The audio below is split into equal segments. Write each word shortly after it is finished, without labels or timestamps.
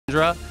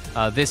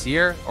this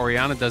year.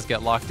 Orianna does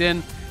get locked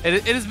in.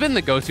 It has been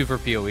the go-to for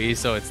PoE,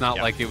 so it's not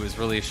like it was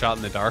really a shot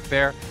in the dark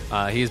there.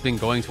 He's been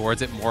going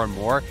towards it more and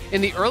more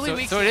in the early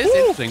weeks. So it is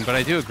interesting, but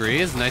I do agree.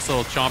 It's a nice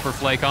little chomper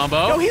flay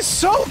combo. Yo, he's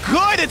so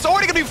good. It's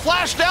already going to be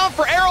flashed down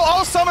for Arrow.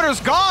 All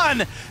summoners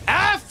gone.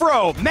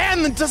 Afro,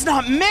 man, does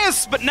not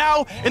miss. But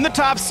now in the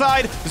top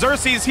side,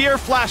 Xerxes here.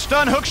 Flash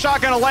done. Hook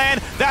shot going to land.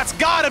 That's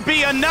got to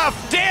be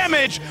enough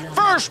damage.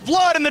 First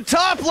blood in the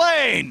top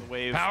lane.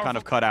 Wave kind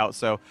of cut out.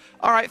 So,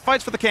 all right,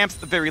 fights for the camps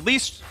at the very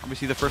least.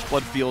 Obviously, the first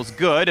blood feels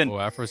good. And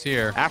Afro's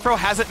here. Afro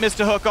hasn't missed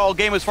a hook all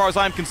game as far as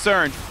I'm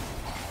concerned.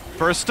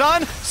 First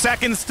stun,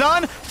 second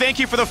stun, thank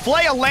you for the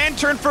flay, a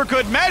lantern for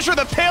good measure,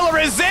 the pillar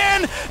is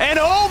in, and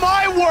oh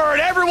my word,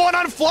 everyone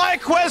on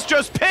FlyQuest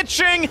just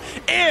pitching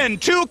in.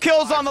 2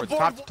 kills on the board.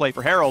 Top to play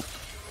for Herald.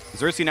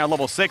 Xerxes now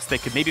level 6, they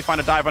could maybe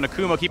find a dive on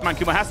Akumo. Keep in mind,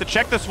 Akumo has to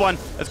check this one.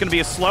 That's going to be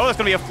a slow, that's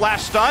going to be a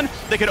flash stun.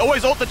 They could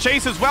always ult the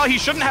chase as well. He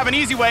shouldn't have an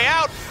easy way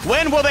out.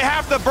 When will they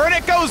have to burn?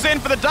 It goes in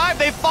for the dive,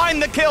 they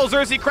find the kill.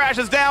 Xerxes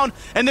crashes down,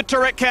 and the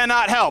turret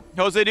cannot help.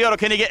 Jose Dioto,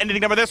 can he get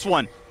anything over this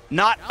one?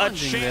 Not a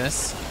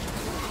chance.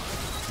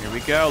 Here we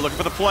go, looking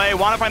for the play.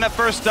 Want to find that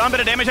first stun, but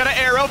a damage out of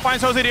Arrow.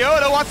 Finds Jose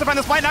Dioto, wants to find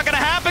this fight. Not going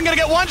to happen. Going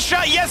to get one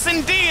shot. Yes,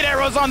 indeed.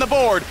 Arrow's on the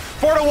board.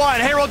 4-1.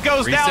 Herald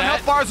goes down.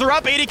 Health bars are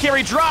up. 80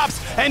 carry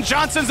drops, and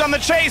Johnson's on the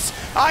chase.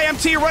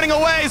 IMT running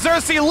away.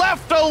 Xerxes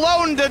left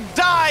alone to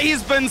die.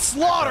 He's been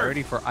slaughtered.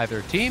 Already for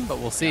either team, but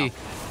we'll see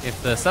if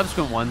the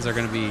subsequent ones are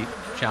going to be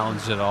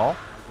challenged at all.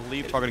 I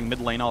believe targeting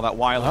mid lane all that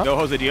while ago.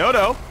 Jose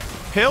Dioto.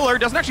 Pillar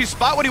doesn't actually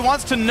spot what he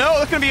wants to know.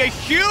 That's going to be a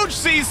huge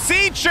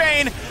CC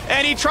chain,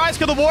 and he tries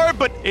to kill the ward,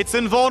 but it's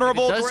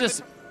invulnerable. It does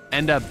just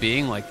end up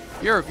being like,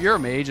 you're a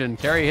mage and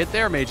carry, hit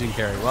their mage and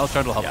carry. Well,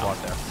 trying to help block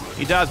there.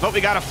 He does, but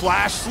we got a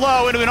flash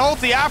slow into an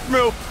ulti.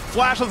 Afro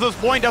flashes this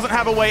point, doesn't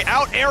have a way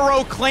out.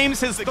 Arrow claims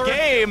his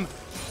game.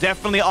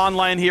 Definitely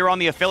online here on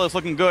the affiliates,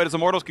 looking good as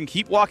Immortals can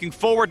keep walking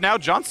forward. Now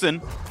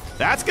Johnson.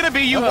 That's going to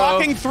be you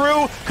walking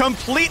through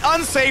complete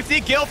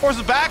unsafety. Gale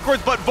forces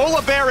backwards, but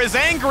Volibear is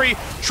angry.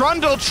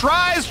 Trundle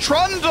tries.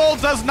 Trundle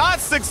does not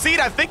succeed.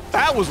 I think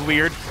that was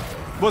weird.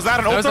 Was that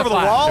an ult over the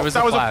wall?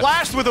 That was a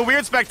flash with a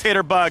weird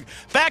spectator bug.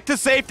 Back to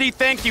safety.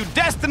 Thank you.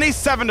 Destiny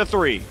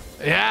 7-3.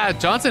 Yeah,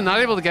 Johnson not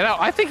able to get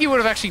out. I think he would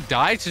have actually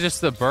died to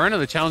just the burn of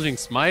the challenging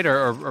smite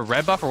or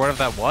red buff or whatever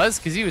that was,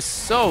 because he was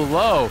so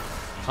low.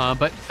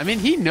 But, I mean,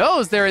 he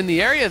knows they're in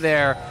the area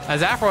there,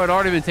 as Afro had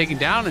already been taken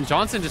down, and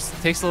Johnson just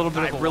takes a little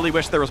bit of... I really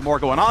wish there was more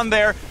going on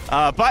there,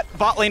 but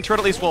bot lane turret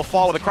at least will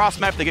fall with a cross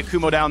map. They get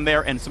Kumo down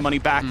there and some money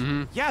back.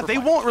 Yeah, they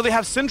won't really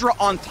have Syndra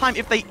on time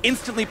if they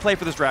instantly play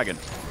for this dragon.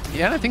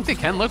 Yeah, and I think they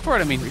can look for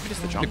it. I mean,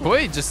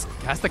 Nikoi just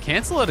has to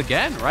cancel it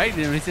again, right?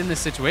 You know, he's in this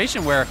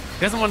situation where he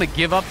doesn't want to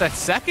give up that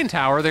second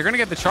tower. They're going to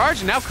get the charge,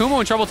 and now Kumo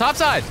in trouble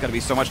topside. It's going to be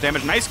so much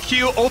damage. Nice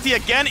Q. Ulti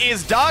again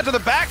is dodge with a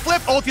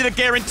backflip. Ulti to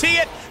guarantee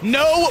it.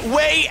 No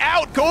way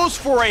out. Goes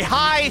for a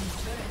high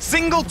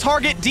single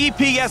target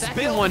DPS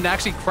Second one to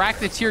actually crack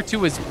the tier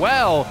 2 as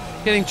well.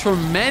 Getting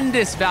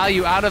tremendous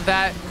value out of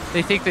that.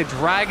 They take the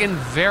dragon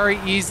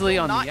very easily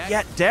on Not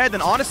yet dead,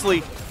 and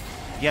honestly...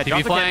 Yeah,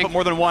 Johnson can't put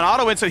more than one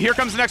auto in, so here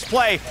comes the next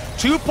play.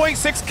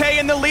 2.6k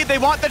in the lead. They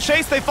want the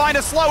chase. They find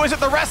a slow. Is it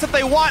the rest that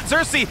they want?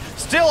 Xerxes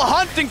still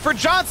hunting for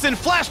Johnson.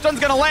 Flash stun's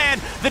going to land.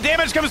 The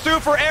damage comes through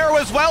for Arrow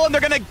as well, and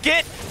they're going to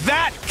get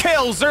that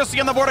kill. Xerxes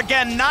on the board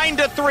again,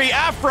 9-3.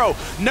 Afro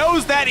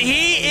knows that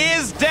he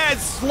is dead.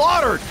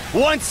 Slaughtered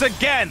once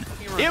again.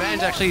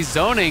 Revenge actually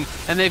zoning,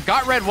 and they've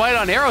got red-white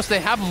on Arrow, so they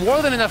have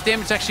more than enough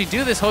damage to actually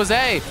do this.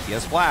 Jose. He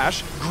has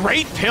flash.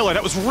 Great pillar.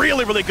 That was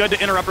really, really good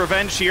to interrupt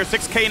Revenge here.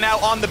 6k now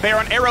on the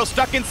Baron. Arrow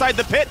stuck inside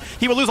the pit.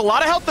 He will lose a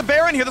lot of health to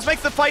Baron here. This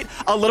makes the fight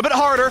a little bit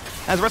harder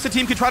as the rest of the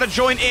team can try to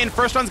join in.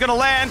 First one's going to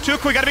land.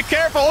 Tukui, got to be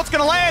careful. It's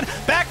going to land.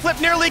 Backflip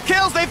nearly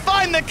kills. They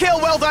find the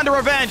kill. Well done to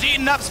Revenge.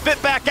 Eaten up,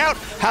 spit back out.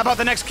 How about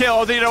the next kill?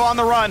 Odino on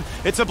the run.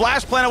 It's a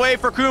blast plan away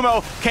for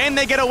Kumo. Can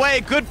they get away?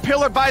 Good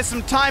pillar buys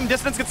some time.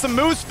 Distance gets some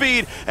move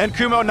speed, and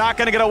Kumo not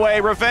going to get away.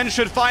 Revenge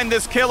should find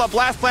this kill. A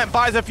blast plant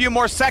buys a few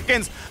more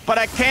seconds, but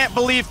I can't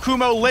believe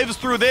Kumo lives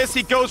through this.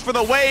 He goes for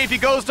the wave. He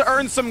goes to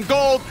earn some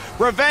gold.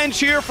 Revenge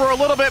here for a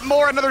little bit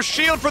more. Another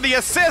shield for the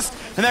assist,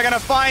 and they're going to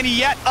find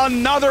yet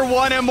another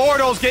one.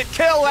 Immortals get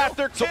kill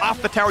after kill. So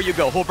off the tower you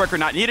go. Hullbreaker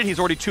not needed. He's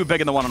already too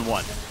big in the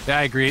one-on-one. Yeah,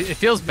 I agree. It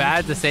feels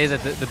bad to say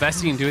that the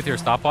best you can do with your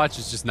stopwatch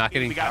is just not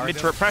getting We got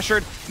mid-turret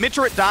pressured.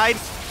 Mid-turret died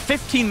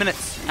 15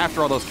 minutes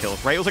after all those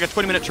kills, right? It was like a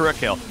 20-minute turret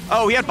kill.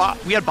 Oh, we had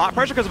bot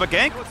pressure because of a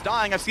gank. It's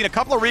dying. I've seen a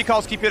couple of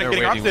recalls keep getting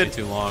interrupted.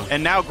 Too long.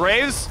 And now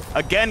Graves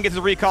again gets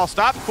the recall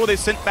stopped before they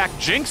sent back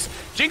Jinx.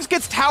 Jinx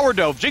gets tower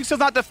dove. Jinx does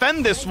not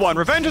defend this one.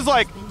 Revenge is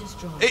like,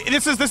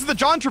 this is the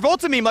John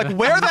Travolta meme. Like,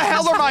 where the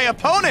hell are my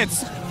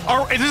opponents?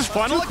 Is this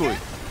funnel again?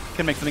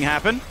 Can make something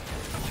happen.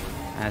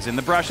 As in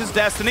the brush is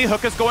Destiny.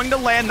 Hook is going to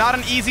land. Not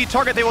an easy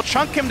target. They will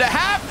chunk him to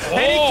half,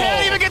 and he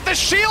can't even get the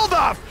shield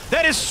off.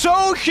 That is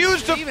so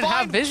huge to even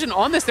have vision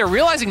on this. They're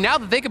realizing now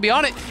that they could be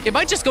on it. It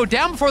might just go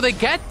down before they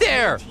get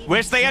there.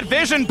 Wish they had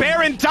vision.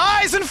 Baron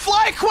dies, and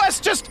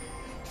FlyQuest just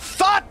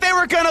thought they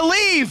were going to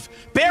leave.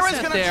 Baron's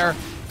going to...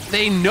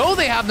 they know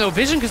they have no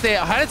vision because they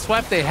had it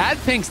swept, they had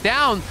pinks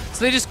down,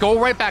 so they just go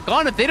right back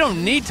on it. They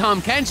don't need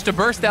Tom Kench to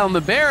burst down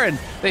the Baron.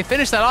 They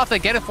finish that off, they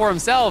get it for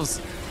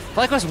themselves.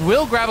 FlyQuest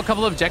will grab a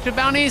couple of objective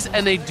bounties,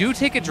 and they do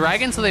take a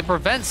dragon, so they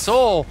prevent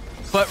Soul.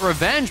 But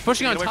Revenge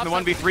pushing on top.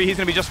 From the 1v3, he's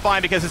going to be just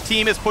fine because his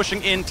team is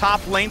pushing in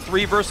top lane,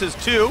 3 versus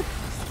 2.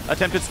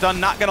 Attempted stun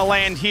not going to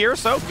land here,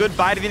 so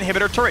goodbye to the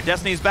inhibitor turret.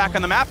 Destiny's back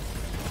on the map,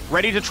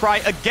 ready to try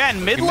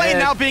again. Mid lane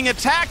now being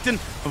attacked, and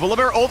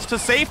Volibear ults to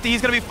safety.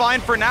 He's going to be fine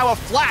for now. A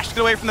flash to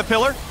get away from the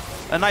pillar.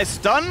 A nice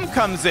stun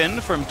comes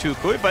in from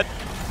Tukui, but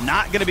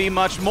not going to be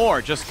much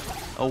more. Just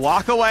a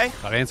walk away.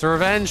 Gotta answer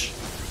Revenge.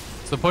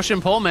 It's the push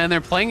and pull, man.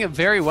 They're playing it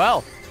very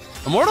well.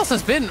 Immortals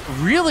has been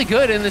really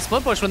good in the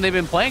split push when they've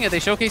been playing it. They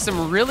showcased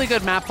some really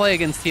good map play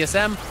against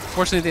TSM.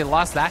 Fortunately, they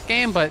lost that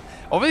game, but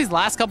over these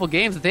last couple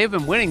games that they've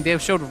been winning, they've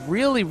showed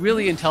really,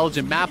 really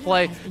intelligent map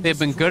play. They've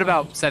been good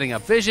about setting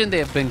up vision. They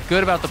have been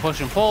good about the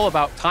push and pull,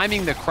 about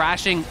timing the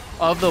crashing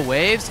of the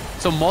waves.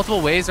 So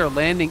multiple waves are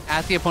landing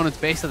at the opponent's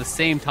base at the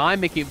same time,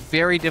 making it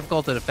very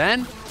difficult to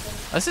defend.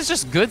 This is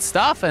just good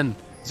stuff, and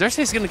Xerxes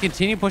is going to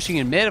continue pushing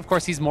in mid. Of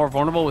course, he's more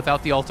vulnerable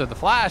without the ult or the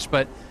flash,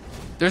 but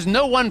there's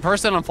no one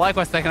person on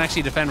FlyQuest that can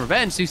actually defend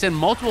Revenge, so you send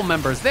multiple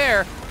members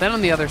there. Then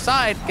on the other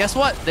side, guess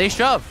what? They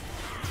shove.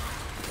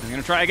 They're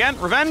going to try again.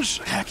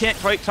 Revenge can't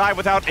quite tie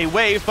without a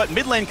wave, but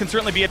mid lane can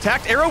certainly be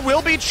attacked. Arrow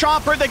will be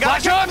chompered. They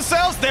got to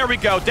themselves. There we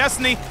go.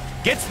 Destiny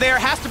gets there,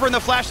 has to burn the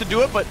flash to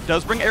do it, but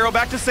does bring Arrow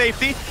back to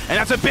safety. And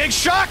that's a big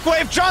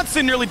shockwave.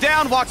 Johnson nearly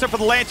down, walks up for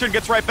the lantern,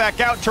 gets right back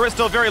out. Turret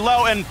still very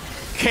low, and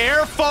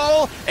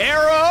careful.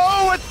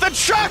 Arrow with the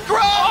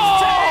chakra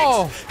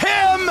takes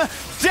him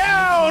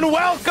down.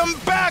 Welcome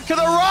back to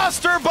the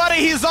roster, buddy.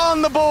 He's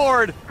on the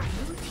board.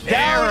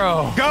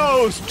 Down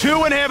goes 2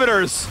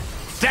 inhibitors.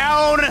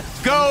 Down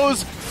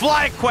goes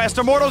FlyQuest.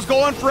 Immortals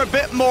going for a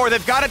bit more.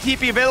 They've got a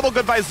TP available.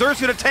 Goodbye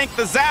Xerxes to tank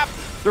the zap.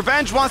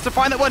 Revenge wants to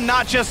find that one.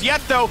 Not just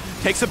yet, though.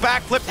 Takes a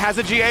backflip, has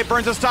a GA,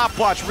 burns a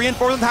stopwatch.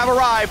 Reinforcements have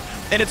arrived,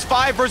 and it's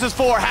 5 versus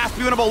 4. Has to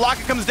be winnable.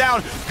 Locket comes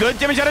down. Good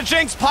damage out of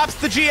Jinx. Pops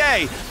the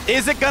GA.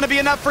 Is it going to be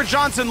enough for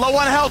Johnson? Low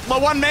on health,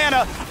 low on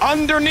mana.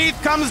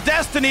 Underneath comes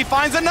Destiny.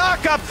 Finds a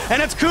knockup,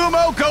 and it's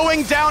Kumo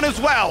going down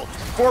as well.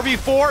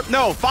 4v4,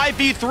 no,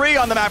 5v3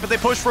 on the map, but they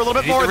push for a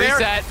little bit more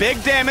there.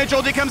 Big damage,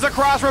 Oldie comes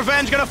across,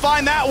 Revenge gonna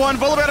find that one.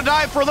 Volibear to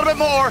dive for a little bit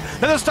more.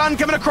 Then the stun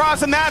coming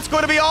across, and that's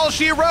going to be all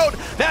she wrote.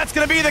 That's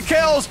gonna be the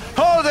kills.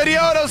 Oh, the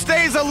Diodo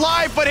stays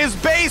alive, but his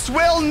base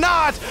will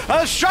not.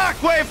 A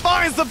shockwave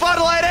finds the Bud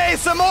Light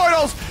Ace.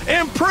 Immortals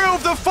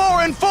improve the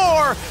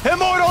 4-4.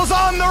 Immortals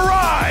on the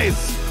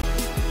rise.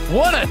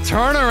 What a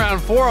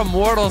turnaround for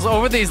Immortals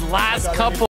over these last couple